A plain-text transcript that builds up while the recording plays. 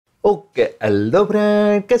Okay hello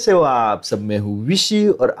friend, कैसे हो आप सब। मैं हूँ विशी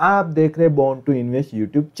और आप देख रहे हैं born to invest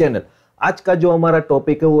YouTube channel. आज का जो हमारा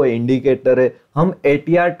टॉपिक है वो इंडिकेटर है। हम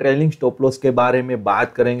ATR ट्रेलिंग स्टॉप लॉस के बारे में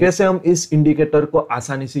बात करेंगे, कैसे हम इस इंडिकेटर को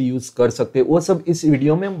आसानी से यूज कर सकते हैं, वो सब इस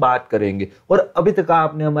वीडियो में हम बात करेंगे। और अभी तक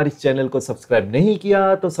आपने हमारे चैनल को सब्सक्राइब नहीं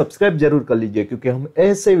किया तो सब्सक्राइब जरूर कर लीजिए, क्योंकि हम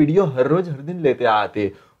ऐसे वीडियो हर रोज हर दिन लेते आते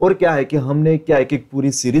हैं। और क्या है कि हमने कि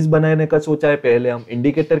पूरी सीरीज बनाने का सोचा है। पहले हम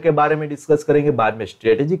इंडिकेटर के बारे में डिस्कस करेंगे, बाद में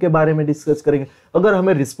स्ट्रेटेजी के बारे में डिस्कस करेंगे। अगर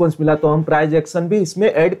हमें रिस्पॉन्स मिला तो हम प्राइस एक्शन भी इसमें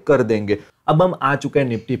ऐड कर देंगे। अब हम आ चुके हैं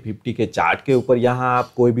निफ्टी 50 के चार्ट के ऊपर। यहाँ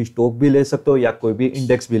आप कोई भी स्टॉक भी ले सकते हो या कोई भी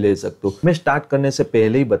इंडेक्स भी ले सकते हो। मैं स्टार्ट करने से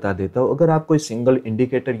पहले ही बता देता हूँ, अगर आप कोई सिंगल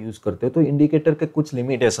इंडिकेटर यूज करते हो तो इंडिकेटर के कुछ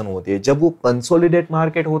लिमिटेशन होती है। जब वो कंसोलिडेट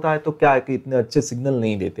मार्केट होता है तो क्या है कि इतने अच्छे सिग्नल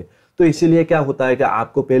नहीं देते, तो इसीलिए क्या होता है कि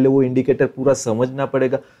आपको पहले वो इंडिकेटर पूरा समझना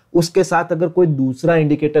पड़ेगा। उसके साथ अगर कोई दूसरा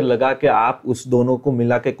इंडिकेटर लगा के आप उस दोनों को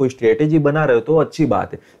मिला के कोई स्ट्रेटेजी बना रहे हो तो अच्छी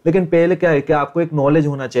बात है। लेकिन पहले क्या है कि आपको एक नॉलेज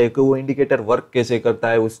होना चाहिए कि वो इंडिकेटर वर्क कैसे करता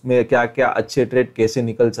है, उसमें क्या क्या अच्छे ट्रेड कैसे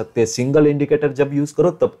निकल सकते हैं। सिंगल इंडिकेटर जब यूज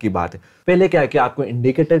करो तब की बात है। पहले क्या है कि आपको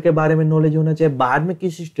इंडिकेटर के बारे में नॉलेज होना चाहिए, बाद में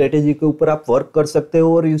किसी स्ट्रेटेजी के ऊपर आप वर्क कर सकते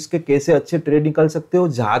हो और उसके कैसे अच्छे ट्रेड निकाल सकते हो।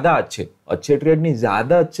 ज्यादा अच्छे ट्रेड नहीं,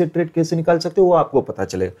 ज्यादा अच्छे ट्रेड कैसे निकाल सकते हो वो आपको पता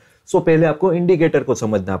चलेगा। सो पहले आपको इंडिकेटर को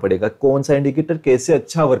समझना पड़ेगा, कौन सा इंडिकेटर कैसे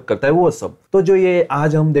अच्छा वर्क करता है वो सब। तो जो ये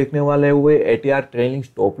आज हम देखने वाले हुए ATR trailing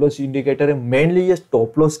stop loss indicator है, मेनली ये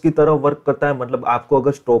स्टॉप लॉस की तरह वर्क करता है। मतलब आपको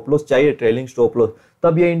अगर स्टॉप लॉस चाहिए, ट्रेलिंग स्टॉप लॉस,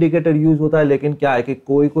 तब ये इंडिकेटर यूज होता है। लेकिन क्या है कि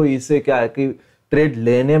कोई इसे क्या है कि ट्रेड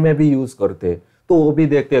लेने में भी यूज करते हैं, तो वो भी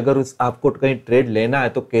देखते हैं। अगर आपको कहीं ट्रेड लेना है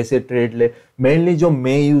तो कैसे ट्रेड ले। मेनली जो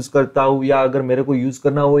मैं यूज करता हूँ या अगर मेरे को यूज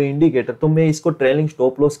करना हो इंडिकेटर, तो मैं इसको ट्रेलिंग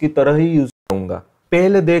स्टॉप लॉस की तरह ही यूज करूंगा।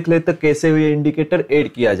 पहले देख लेते कैसे ये इंडिकेटर ऐड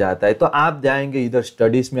किया जाता है। तो आप जाएंगे इधर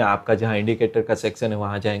स्टडीज में, आपका जहां इंडिकेटर का सेक्शन है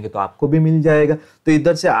वहां जाएंगे तो आपको भी मिल जाएगा। तो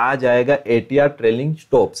इधर से आ जाएगा ATR ट्रेलिंग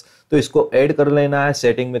स्टॉप्स, तो इसको ऐड कर लेना है।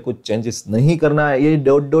 सेटिंग में कुछ चेंजेस नहीं करना है। ये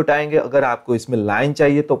डॉट आएंगे। अगर आपको इसमें लाइन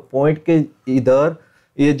चाहिए तो पॉइंट के इधर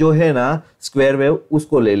ये जो है ना स्क्वायर वेव,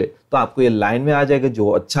 उसको ले ले तो आपको ये लाइन में आ जाएगा जो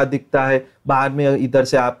अच्छा दिखता है। बाद में इधर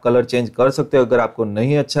से आप कलर चेंज कर सकते हो। अगर आपको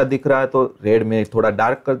नहीं अच्छा दिख रहा है तो रेड में थोड़ा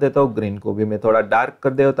डार्क कर देता हूँ, ग्रीन को भी मैं थोड़ा डार्क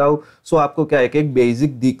कर देता हूँ। सो आपको क्या है कि एक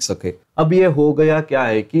बेसिक दिख सके। अब ये हो गया क्या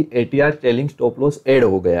है कि ATR trailing stop loss add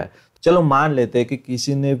हो गया है। चलो मान लेते हैं कि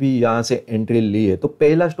किसी ने भी यहाँ से एंट्री ली है, तो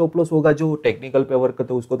पहला स्टॉप लॉस होगा जो टेक्निकल पे वर्क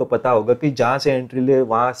करते हैं उसको तो पता होगा कि जहां से एंट्री ले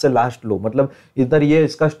वहां से लास्ट लो, मतलब इधर ये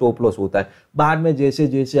इसका स्टॉप लॉस होता है। बाद में जैसे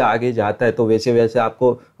जैसे आगे जाता है तो वैसे वैसे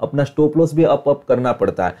आपको अपना स्टॉप लॉस भी अप करना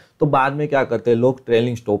पड़ता है। तो बाद में क्या करते हैं लोग,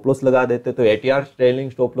 ट्रेलिंग स्टॉप लॉस लगा देते हैं। तो ATR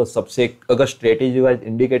ट्रेलिंग स्टॉप लॉस सबसे, अगर स्ट्रेटेजी वाइज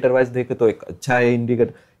इंडिकेटर वाइज देखे तो एक अच्छा है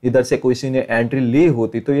इंडिकेटर। इधर से किसी ने एंट्री ली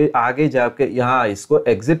होती तो ये आगे जाके यहाँ इसको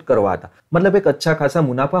एग्जिट करवाता, मतलब एक अच्छा खासा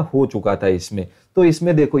मुनाफा हो चुका था इसमें। तो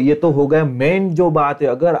इसमें देखो ये तो हो गया मेन जो बात है।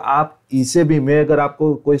 अगर आप इसे भी, मैं अगर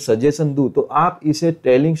आपको कोई सजेशन दूं तो आप इसे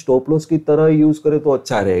ट्रेलिंग स्टॉप लॉस की तरह यूज करें तो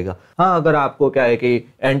अच्छा रहेगा। हाँ, अगर आपको क्या है कि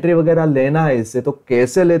एंट्री वगैरह लेना है इससे तो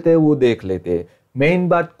कैसे लेते हैं वो देख लेते हैं। मेन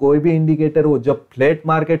बात, कोई भी इंडिकेटर हो जब फ्लैट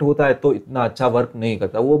मार्केट होता है तो इतना अच्छा वर्क नहीं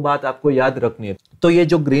करता, वो बात आपको याद रखनी है। तो ये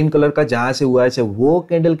जो ग्रीन कलर का जहां से हुआ है वो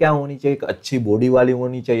कैंडल क्या होनी चाहिए, एक अच्छी बॉडी वाली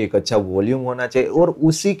होनी चाहिए, एक अच्छा वॉल्यूम होना चाहिए। और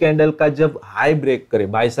उसी कैंडल का जब हाई ब्रेक करे,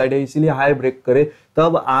 बाय साइड है इसीलिए हाई ब्रेक करे,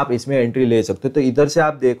 तब आप इसमें एंट्री ले सकते हो। तो इधर से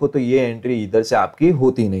आप देखो तो ये एंट्री इधर से आपकी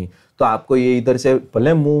होती नहीं, तो आपको ये इधर से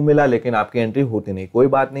भले मुंह मिला लेकिन आपकी एंट्री होती नहीं। कोई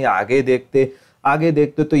बात नहीं, आगे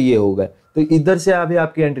देखते तो ये होगा। तो इधर से अभी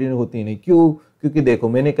आपकी एंट्री होती नहीं, क्यों? क्योंकि देखो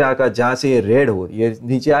मैंने क्या कहा, जहां से ये रेड हो, ये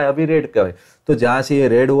नीचे आया अभी रेड का है, तो जहां से ये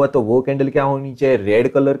रेड हुआ तो वो कैंडल क्या होनी चाहिए, रेड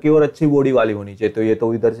कलर की और अच्छी बॉडी वाली होनी चाहिए। तो ये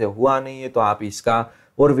तो इधर से हुआ नहीं है, तो आप इसका,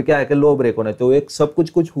 और क्या है कि लो ब्रेक होना, तो एक सब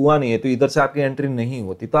कुछ हुआ नहीं है, तो इधर से आपकी एंट्री नहीं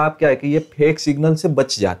होती। तो आप क्या है कि ये फेक सिग्नल से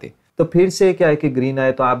बच जाते। तो फिर से क्या है कि ग्रीन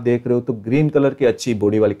आए तो आप देख रहे हो तो ग्रीन कलर की अच्छी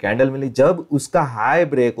बॉडी वाली कैंडल मिली। जब उसका हाई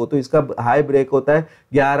ब्रेक हो तो इसका हाई ब्रेक होता है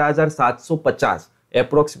 11,750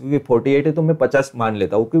 अप्रोक्स, क्योंकि 48 है तो मैं 50 मान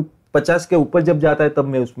लेता हूँ, क्योंकि 50 के ऊपर जब जाता है तब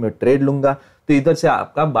मैं उसमें ट्रेड लूंगा। तो इधर से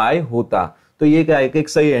आपका बाय होता, तो ये क्या है कि एक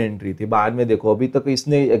सही एंट्री थी। बाद में देखो अभी तक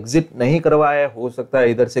इसने एग्जिट नहीं करवाया, हो सकता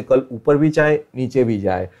है इधर से कल ऊपर भी जाए नीचे भी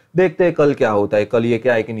जाए। देखते हैं कल क्या होता है। कल ये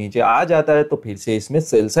क्या है कि नीचे आ जाता है तो फिर से इसमें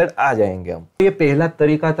सेल साइड आ जाएंगे हम। ये पहला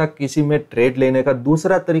तरीका था किसी में ट्रेड लेने का।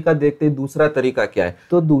 दूसरा तरीका देखते हैं, दूसरा तरीका क्या है।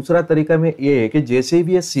 तो दूसरा तरीका में ये है कि जैसे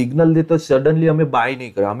भी ये सिग्नल दे तो सडनली हमें बाय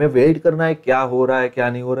नहीं करा, हमें वेट करना है क्या हो रहा है क्या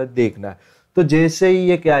नहीं हो रहा है देखना है। तो जैसे ही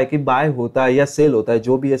ये क्या है कि बाय होता है या सेल होता है,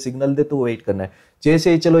 जो भी ये सिग्नल दे तो वेट करना है।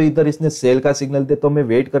 जैसे ही चलो इधर इसने सेल का सिग्नल दे तो हमें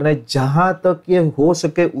वेट करना है, जहां तक ये हो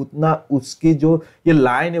सके उतना उसकी जो ये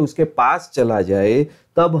लाइन है उसके पास चला जाए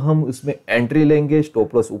तब हम उसमें एंट्री लेंगे।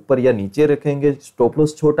 स्टॉप लॉस ऊपर या नीचे रखेंगे, स्टॉप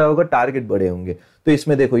लॉस छोटा होगा, टारगेट बड़े होंगे। तो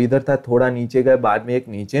इसमें देखो इधर था, थोड़ा नीचे गए, बाद में एक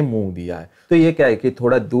नीचे मूव दिया है। तो ये क्या है कि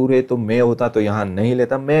थोड़ा दूर है, तो मैं होता तो यहाँ नहीं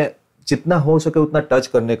लेता, मैं जितना हो सके उतना टच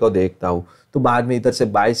करने को देखता हूँ। तो बाद में इधर से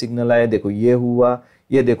बाय सिग्नल आया, देखो ये हुआ,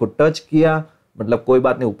 ये देखो टच किया, मतलब कोई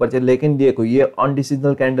बात नहीं ऊपर चले, लेकिन देखो ये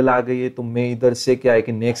अनडिसिजनल कैंडल आ गई है। तो मैं इधर से क्या है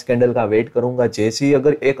कि नेक्स्ट कैंडल का वेट करूंगा। जैसे ही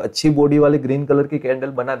अगर एक अच्छी बॉडी वाली ग्रीन कलर की कैंडल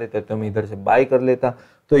बना देते तो मैं इधर से बाय कर लेता।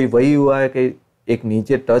 तो ये वही हुआ है कि एक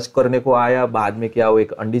नीचे टच करने को आया, बाद में क्या हो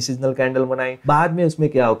एक अनडिसिजनल कैंडल बनाई, बाद में उसमें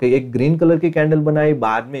क्या हो कि एक ग्रीन कलर की कैंडल बनाई,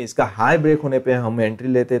 बाद में इसका हाई ब्रेक होने पे हम एंट्री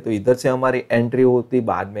लेते। तो इधर से हमारी एंट्री होती,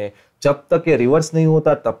 बाद में जब तक ये रिवर्स नहीं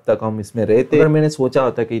होता तब तक हम इसमें रहते। अगर मैंने सोचा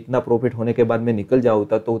होता कि इतना प्रॉफिट होने के बाद में निकल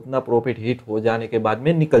जाऊंगा, तो उतना प्रॉफिट हिट हो जाने के बाद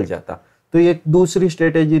में निकल जाता। तो ये एक दूसरी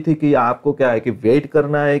स्ट्रेटेजी थी कि आपको क्या है कि वेट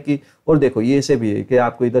करना है कि, और देखो ये ऐसे भी है कि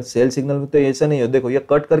आपको इधर सेल सिग्नल में, तो ऐसे नहीं हो, देखो ये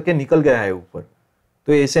कट करके निकल गया है ऊपर,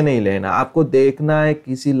 तो ऐसे नहीं लेना, आपको देखना है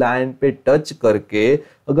किसी लाइन पे टच करके।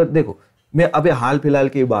 अगर देखो मैं अभी हाल फिलहाल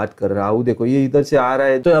की बात कर रहा हूँ, देखो ये इधर से आ रहा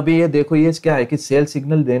है, तो अभी ये देखो ये क्या है कि सेल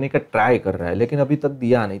सिग्नल देने का ट्राई कर रहा है, लेकिन अभी तक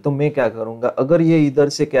दिया नहीं। तो मैं क्या करूंगा, अगर ये इधर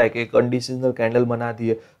से क्या है कि कंडीशनल कैंडल बना दी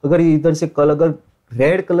है, अगर ये इधर से कल अगर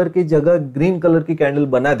रेड कलर की जगह ग्रीन कलर की कैंडल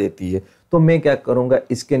बना देती है, तो मैं क्या करूंगा,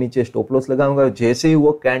 इसके नीचे स्टॉप लॉस लगाऊंगा। जैसे ही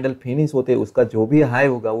वो कैंडल फिनिश होते उसका जो भी हाई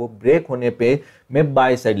होगा वो ब्रेक होने पे मैं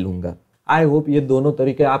बाय साइड लूंगा। आई होप ये दोनों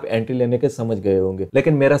तरीके आप एंट्री लेने के समझ गए होंगे,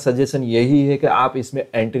 लेकिन मेरा सजेशन यही है कि आप इसमें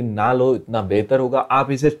एंट्री ना लो, इतना बेहतर होगा।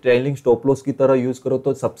 आप इसे ट्रेलिंग स्टॉप लॉस की तरह यूज करो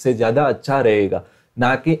तो सबसे ज्यादा अच्छा रहेगा,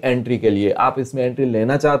 ना कि एंट्री के लिए। आप इसमें एंट्री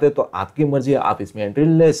लेना चाहते हो तो आपकी मर्जी है, आप इसमें एंट्री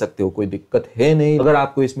ले सकते हो, कोई दिक्कत है नहीं। अगर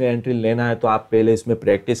आपको इसमें एंट्री लेना है तो आप पहले इसमें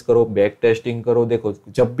प्रैक्टिस करो, बैक टेस्टिंग करो। देखो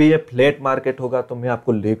जब भी ये फ्लैट मार्केट होगा तो मैं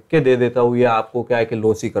आपको लिख के दे देता हूँ, ये आपको क्या है कि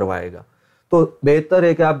लॉस ही करवाएगा। तो बेहतर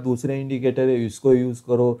है कि आप दूसरे इंडिकेटर है इसको यूज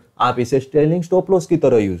करो, आप इसे ट्रेलिंग स्टॉप लॉस की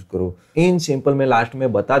तरह यूज करो। इन सिंपल में लास्ट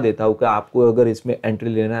में बता देता हूँ कि आपको अगर इसमें एंट्री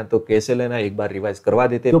लेना है तो कैसे लेना है, एक बार रिवाइज करवा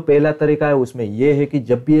देते हैं। जो पहला तरीका है उसमें यह है कि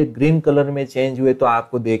जब भी ये ग्रीन कलर में चेंज हुए तो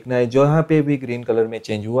आपको देखना है जहां पे भी ग्रीन कलर में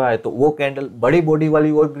चेंज हुआ है तो वो कैंडल बड़ी बॉडी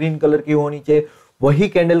वाली और ग्रीन कलर की होनी चाहिए। वही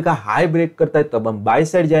कैंडल का हाई ब्रेक करता है तब हम बाय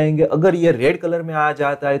साइड जाएंगे। अगर ये रेड कलर में आ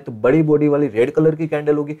जाता है तो बड़ी बॉडी वाली रेड कलर की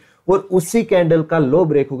कैंडल होगी, और उसी कैंडल का लो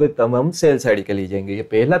ब्रेक होगा तब हम सेल साइड के लिए जाएंगे। ये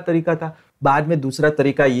पहला तरीका था। बाद में दूसरा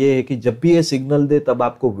तरीका ये है कि जब भी ये सिग्नल दे तब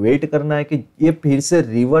आपको वेट करना है कि ये फिर से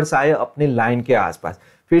रिवर्स आए अपने लाइन के आसपास।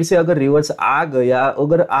 फिर से अगर रिवर्स आ गया,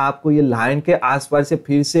 अगर आपको ये लाइन के आसपास से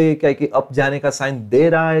फिर से क्या कि अप जाने का साइन दे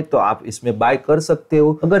रहा है तो आप इसमें बाय कर सकते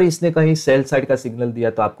हो। अगर इसने कहीं सेल साइड का सिग्नल दिया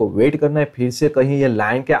तो आपको वेट करना है, फिर से कहीं ये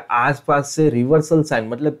लाइन के आसपास से रिवर्सल साइन,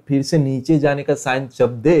 मतलब फिर से नीचे जाने का साइन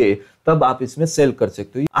जब दे तब आप इसमें सेल कर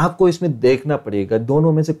सकते हो। आपको इसमें देखना पड़ेगा,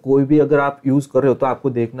 दोनों में से कोई भी अगर आप यूज कर रहे हो तो आपको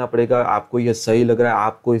देखना पड़ेगा, आपको ये सही लग रहा है,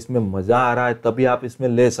 आपको इसमें मजा आ रहा है तभी आप इसमें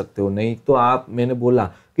ले सकते हो, नहीं तो आप, मैंने बोला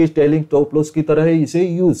कि ट्रेलिंग स्टॉप लॉस की तरह ही इसे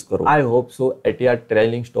यूज करो। I hope so ATR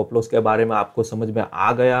trailing stop loss के बारे में आपको समझ में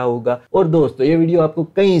आ गया होगा। और दोस्तों ये वीडियो आपको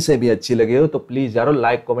कहीं से भी अच्छी लगे हो तो प्लीज यारो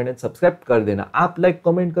लाइक कमेंट एंड सब्सक्राइब कर देना। आप लाइक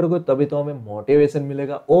कमेंट करोगे तभी तो हमें मोटिवेशन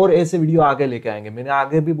मिलेगा और ऐसे वीडियो आगे लेके आएंगे। मैंने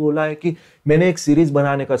आगे भी बोला है कि मैंने एक सीरीज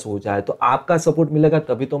बनाने का सोचा है, तो आपका सपोर्ट मिलेगा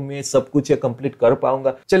तभी तो मैं सब कुछ ये कंप्लीट कर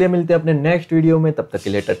पाऊंगा। चलिए मिलते हैं अपने नेक्स्ट वीडियो में, तब तक के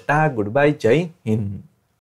लिए टाटा गुड बाय, जय हिंद।